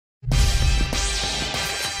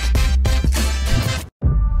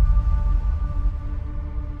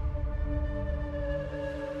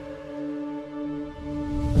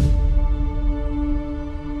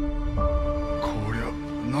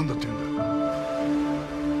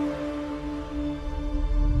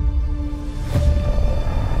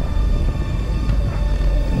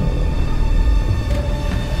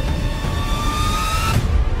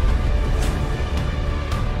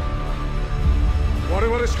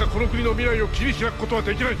かこの国の未来を切り開くことは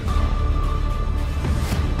できないんだ。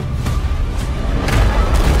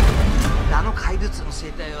あの怪物の生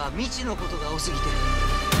態は未知のことが多すぎてる。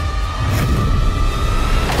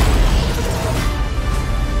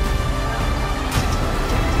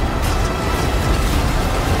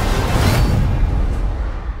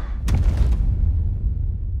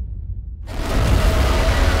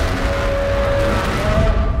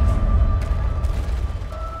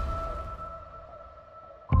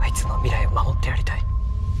あいつの未来を守ってやりたい。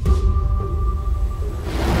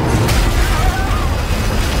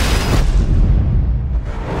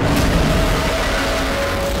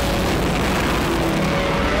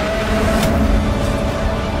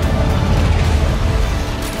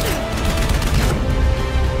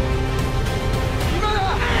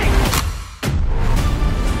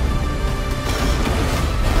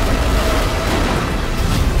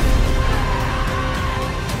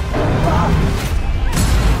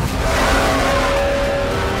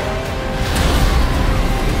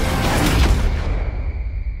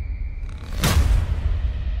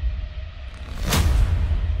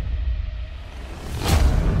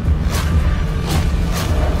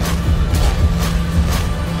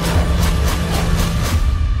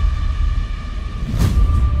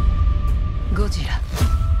ゴジラ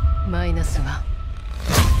-1。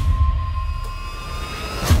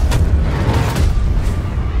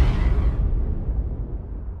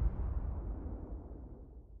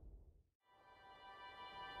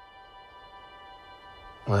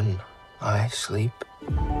When I sleep,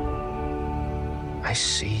 I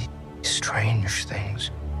see strange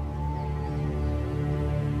things.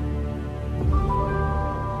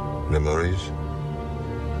 Memories?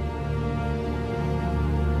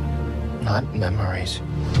 Not memories.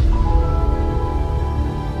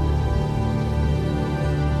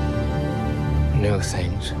 New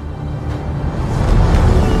things.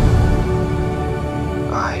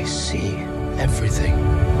 I see everything.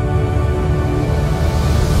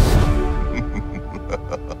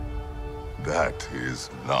 That is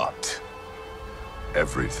not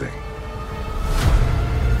everything.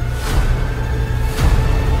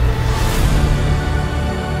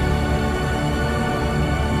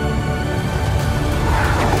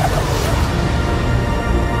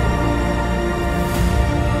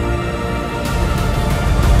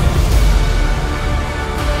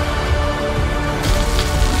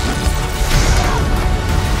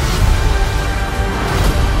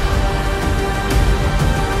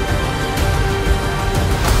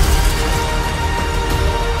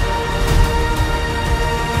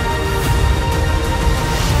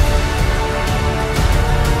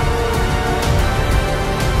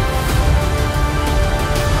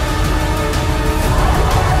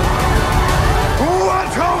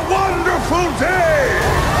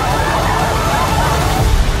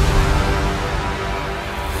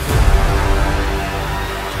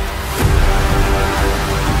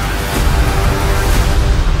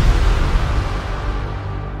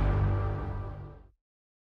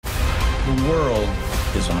 The world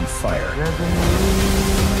is on fire.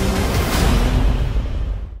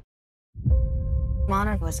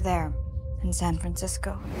 Monarch was there in San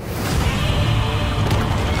Francisco.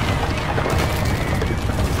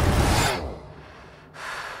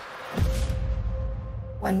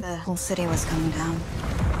 When the whole city was coming down,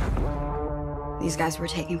 these guys were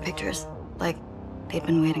taking pictures, like they'd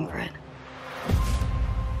been waiting for it.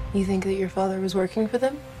 You think that your father was working for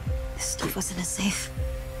them? This stuff was in a safe.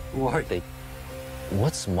 Who are they?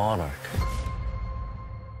 What's Monarch?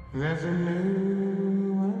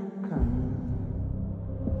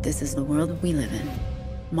 This is the world we live in.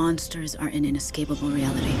 Monsters are an inescapable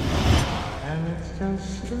reality.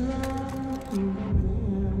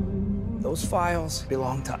 Those files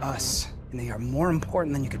belong to us, and they are more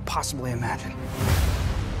important than you could possibly imagine.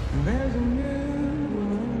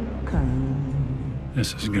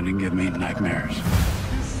 This is gonna give me nightmares.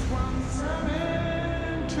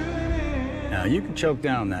 Now, you can choke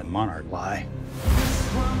down that Monarch lie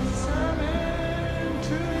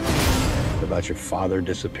about your father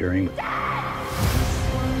disappearing,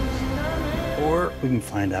 or we can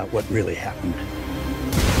find out what really happened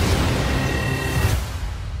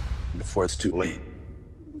before it's too late.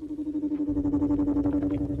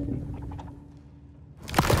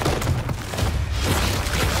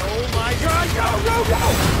 Oh my God, go!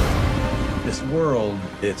 This world,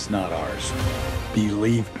 it's not ours.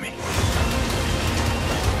 Believe me.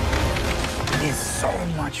 It is so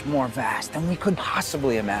much more vast than we could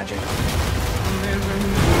possibly imagine.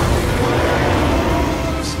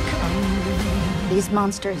 These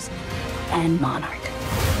monsters and Monarch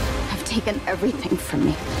have taken everything from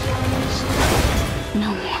me.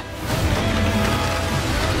 No more.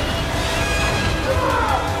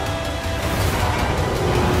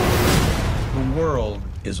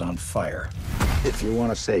 is on fire. If you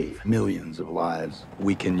want to save millions of lives,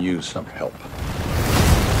 we can use some help.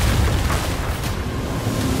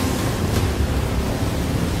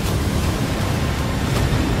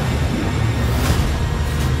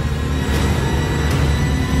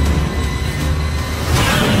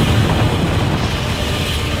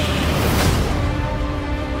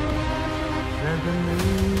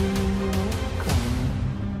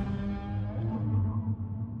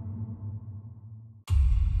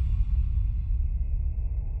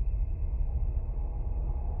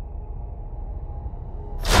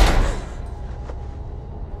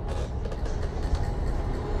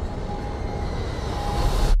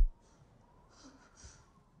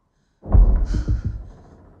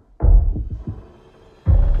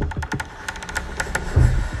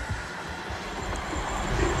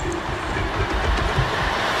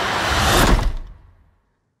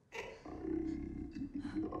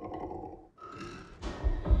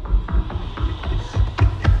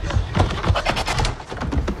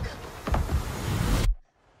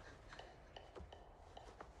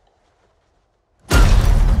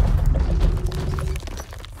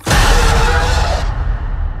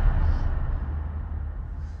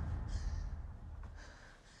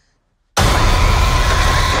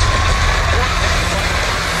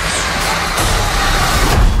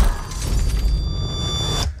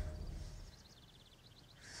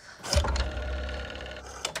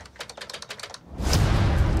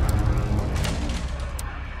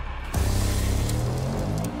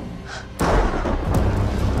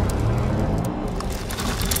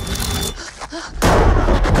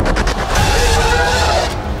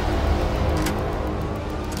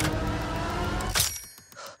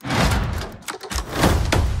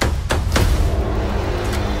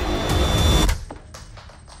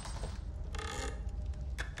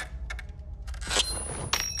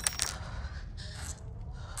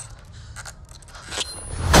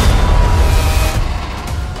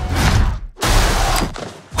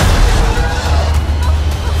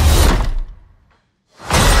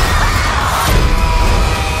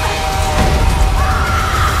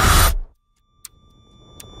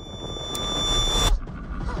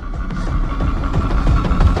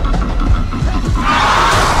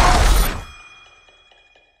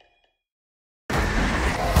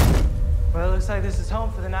 Well, it looks like this is home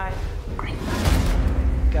for the night.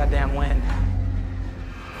 Goddamn wind.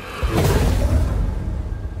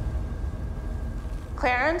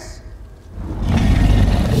 Clarence?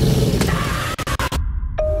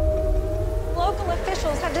 Local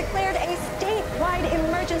officials have declared a statewide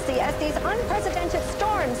emergency as these unprecedented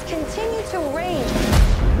storms continue to rage.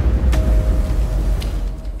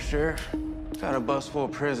 Sheriff, got a bus full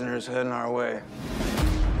of prisoners heading our way.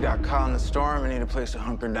 Got caught in the storm and need a place to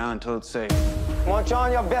hunker down until it's safe. Want you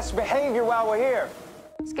on your best behavior while we're here.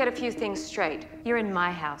 Let's get a few things straight. You're in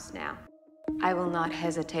my house now. I will not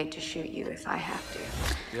hesitate to shoot you if I have to.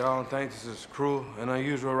 Y'all don't think this is cruel and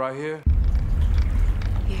unusual right here?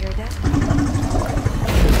 You hear that?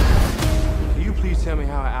 Can you please tell me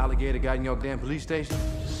how an alligator got in your damn police station?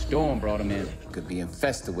 Storm brought him in. Could be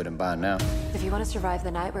infested with him by now. If you want to survive the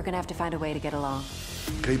night, we're gonna have to find a way to get along.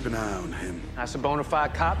 Keep an eye on him. That's a bona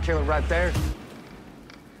fide cop killer right there.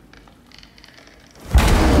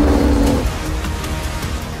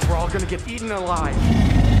 We're all gonna get eaten alive.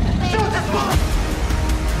 Shoot this one!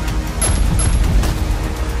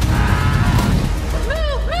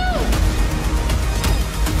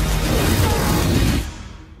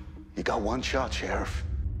 You got one shot, Sheriff.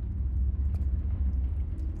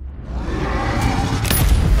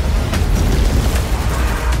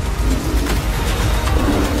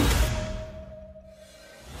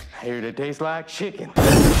 I hear it tastes like chicken.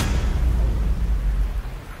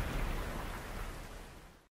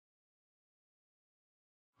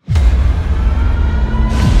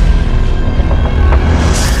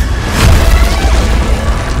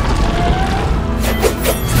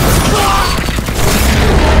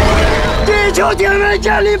地球敌人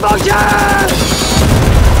建立防线！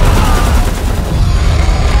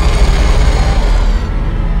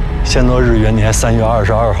暹罗日元年3月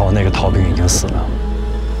22号，那个逃兵已经死了。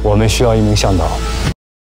我们需要一名向导，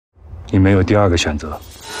你没有第二个选择。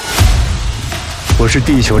我是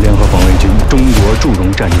地球联合防卫军中国驻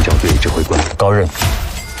容战术小队指挥官高任。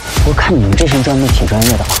我看你们这身装备挺专业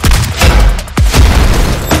的啊。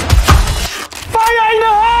发言呢！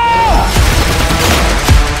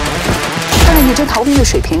看来你这逃兵的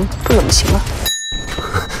水平不怎么行啊。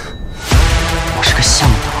我是个向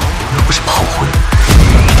导，又不是炮灰。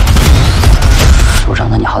组长，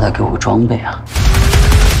那你好歹给我个装备啊！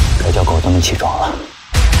该叫狗东西起床了。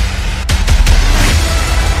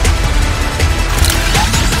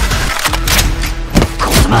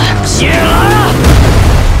们起来！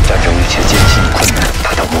战胜一切艰辛困难，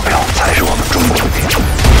达到目标才是我们中国的命。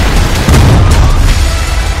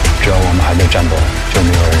只要我们还在战斗，就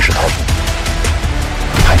没有人是逃兵。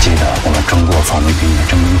还记得我们中国防卫兵的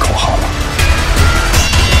征兵口号吗？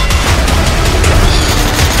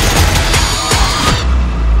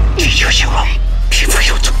地球兴亡，匹夫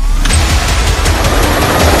有责。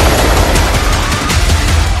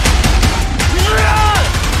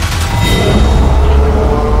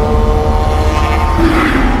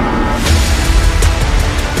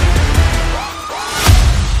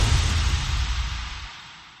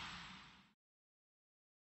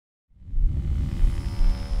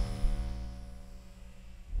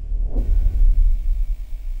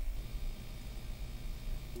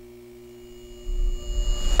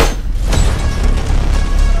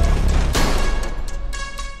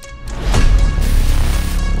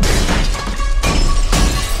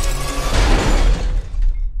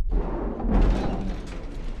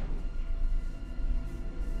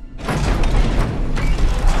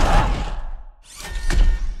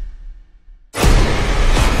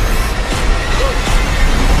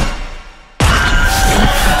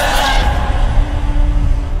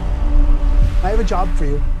I have a job for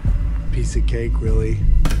you. Piece of cake, really.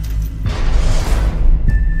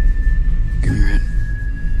 Give me your hand.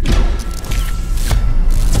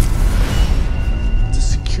 It's a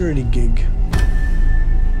security gig.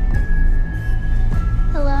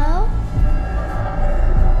 Hello?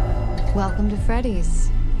 Welcome to Freddy's.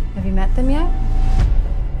 Have you met them yet?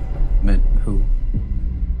 Met who?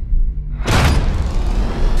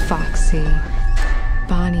 Foxy,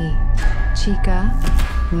 Bonnie, Chica,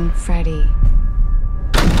 and Freddy.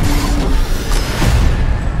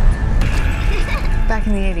 Back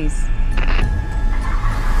in the 80s,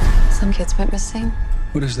 some kids went missing.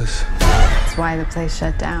 What is this? That's why the place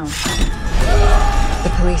shut down. The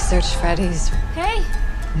police searched Freddy's. Hey!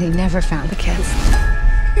 They never found the kids.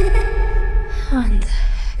 What the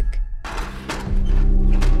heck?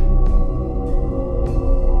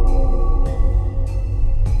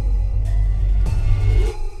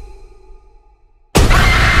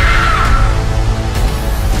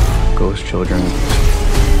 Ghost children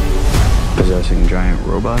possessing giant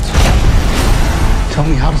robots. Tell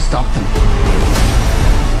me how to stop them.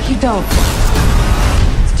 You don't.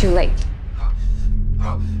 It's too late.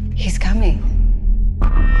 He's coming.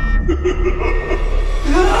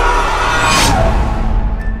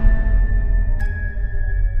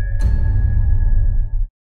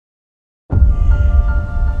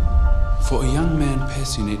 For a young man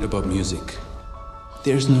passionate about music,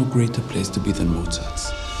 there's no greater place to be than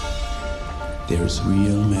Mozart's. There's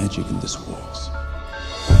real magic in this waltz.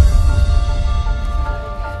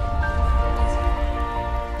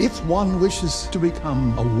 If one wishes to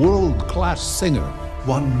become a world-class singer,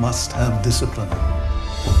 one must have discipline.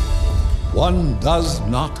 One does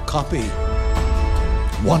not copy.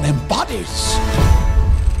 One embodies.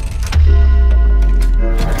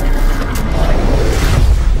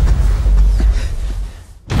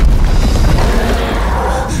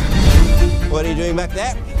 What are you doing back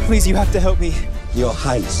there? Please, you have to help me. Your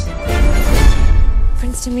Highness.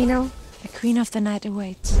 Prince Domino, the Queen of the Night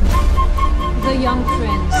awaits. The young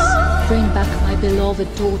prince, bring back my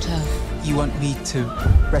beloved daughter. You want me to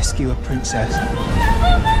rescue a princess?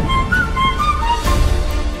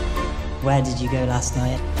 Where did you go last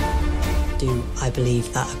night? Do I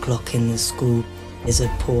believe that a clock in the school is a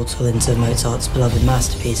portal into Mozart's beloved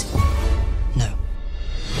masterpiece? No.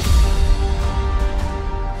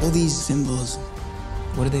 All these symbols,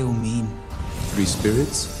 what do they all mean? 3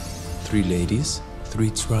 spirits, 3 ladies, 3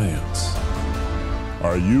 triumphs.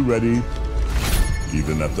 Are you ready,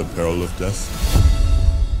 even at the peril of death?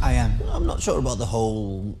 I am. I'm not sure about the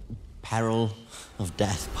whole peril of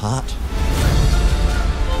death part.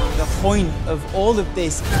 The point of all of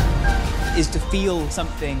this is to feel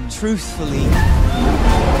something truthfully.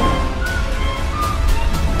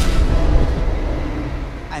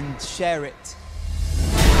 And share it.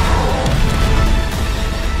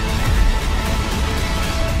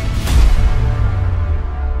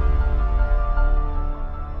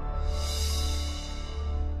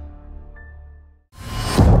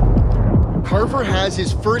 Carver has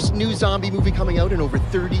his first new zombie movie coming out in over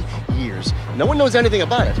 30 years. No one knows anything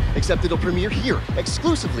about it, except it'll premiere here,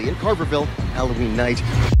 exclusively in Carverville, Halloween night.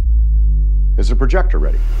 Is the projector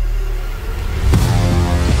ready?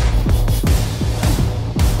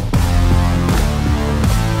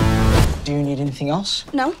 Do you need anything else?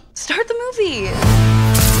 No. Start the movie.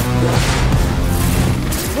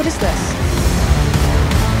 What is this?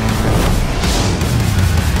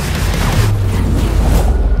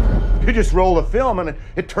 You just roll the film and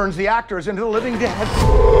it turns the actors into the living dead.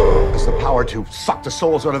 It's the power to suck the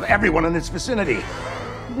souls out of everyone in its vicinity.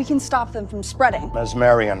 We can stop them from spreading.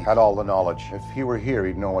 Mesmerian had all the knowledge. If he were here,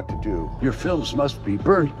 he'd know what to do. Your films must be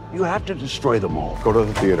burned. You have to destroy them all. Go to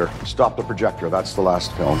the theater. Stop the projector. That's the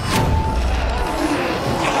last film.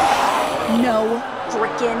 No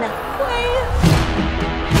frickin' way.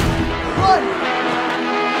 Run!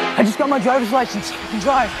 I just got my driver's license. I can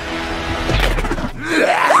drive.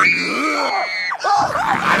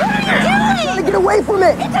 Trying to get away from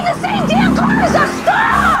it! It's in the same damn car as us!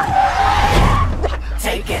 Stop!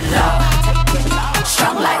 Take it low.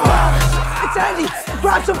 Strong like water. It's Andy.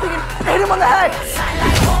 Grab something and hit him on the head.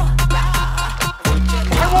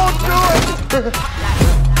 I won't do it!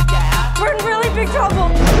 We're in really big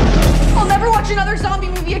trouble. I'll never watch another zombie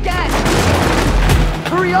movie again.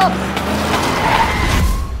 Hurry up!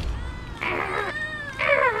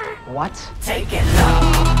 What? Take it low.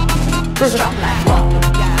 Strong like water.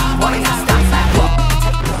 Warning us stop like water.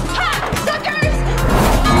 Ha! Suckers!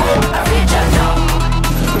 I read your door.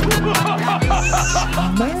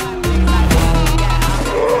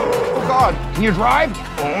 Oh, God. Can you drive?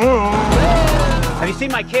 Have you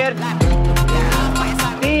seen my kid?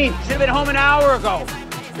 Dean, should have been home an hour ago.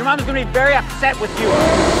 Your mom's gonna be very upset with you.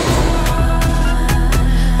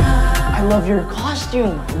 I love your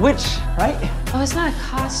costume. Witch, right? Oh, it's not a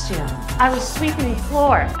costume. I was sweeping the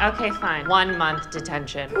floor. Okay, fine. 1 month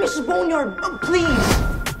detention. Mrs. Boneyard, please.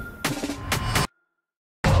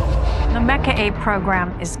 The Mecha Ape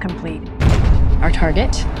program is complete. Our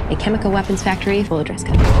target, a chemical weapons factory, full address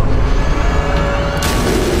code.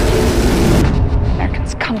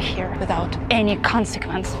 Americans come here without any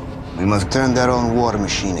consequence. We must turn their own war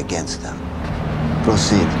machine against them.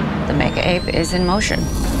 Proceed. The Mecha Ape is in motion.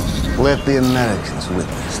 Let the Americans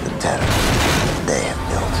witness the terror they have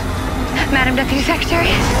built. Madam Deputy Secretary,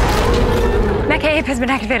 Mecha Ape has been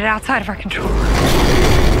activated outside of our control.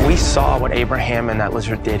 We saw what Abraham and that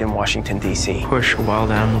lizard did in Washington, D.C. Push a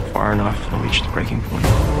wild animal far enough to reach the breaking point.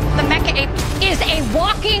 The Mecha Ape is a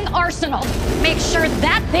walking arsenal. Make sure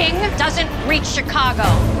that thing doesn't reach Chicago.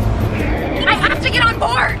 I have to get on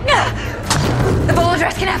board! The full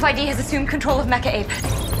address Canaf ID has assumed control of Mecha Ape.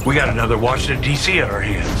 We got another Washington, D.C. on our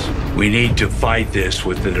hands. We need to fight this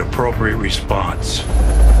with an appropriate response.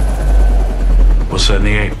 We'll send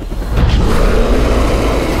the ape.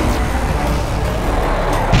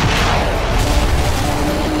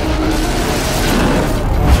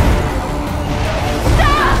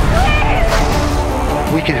 Stop,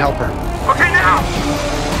 please! We can help her. Okay, now!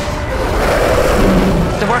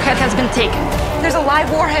 The warhead has been taken. There's a live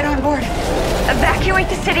warhead on board. Evacuate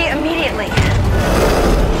the city immediately.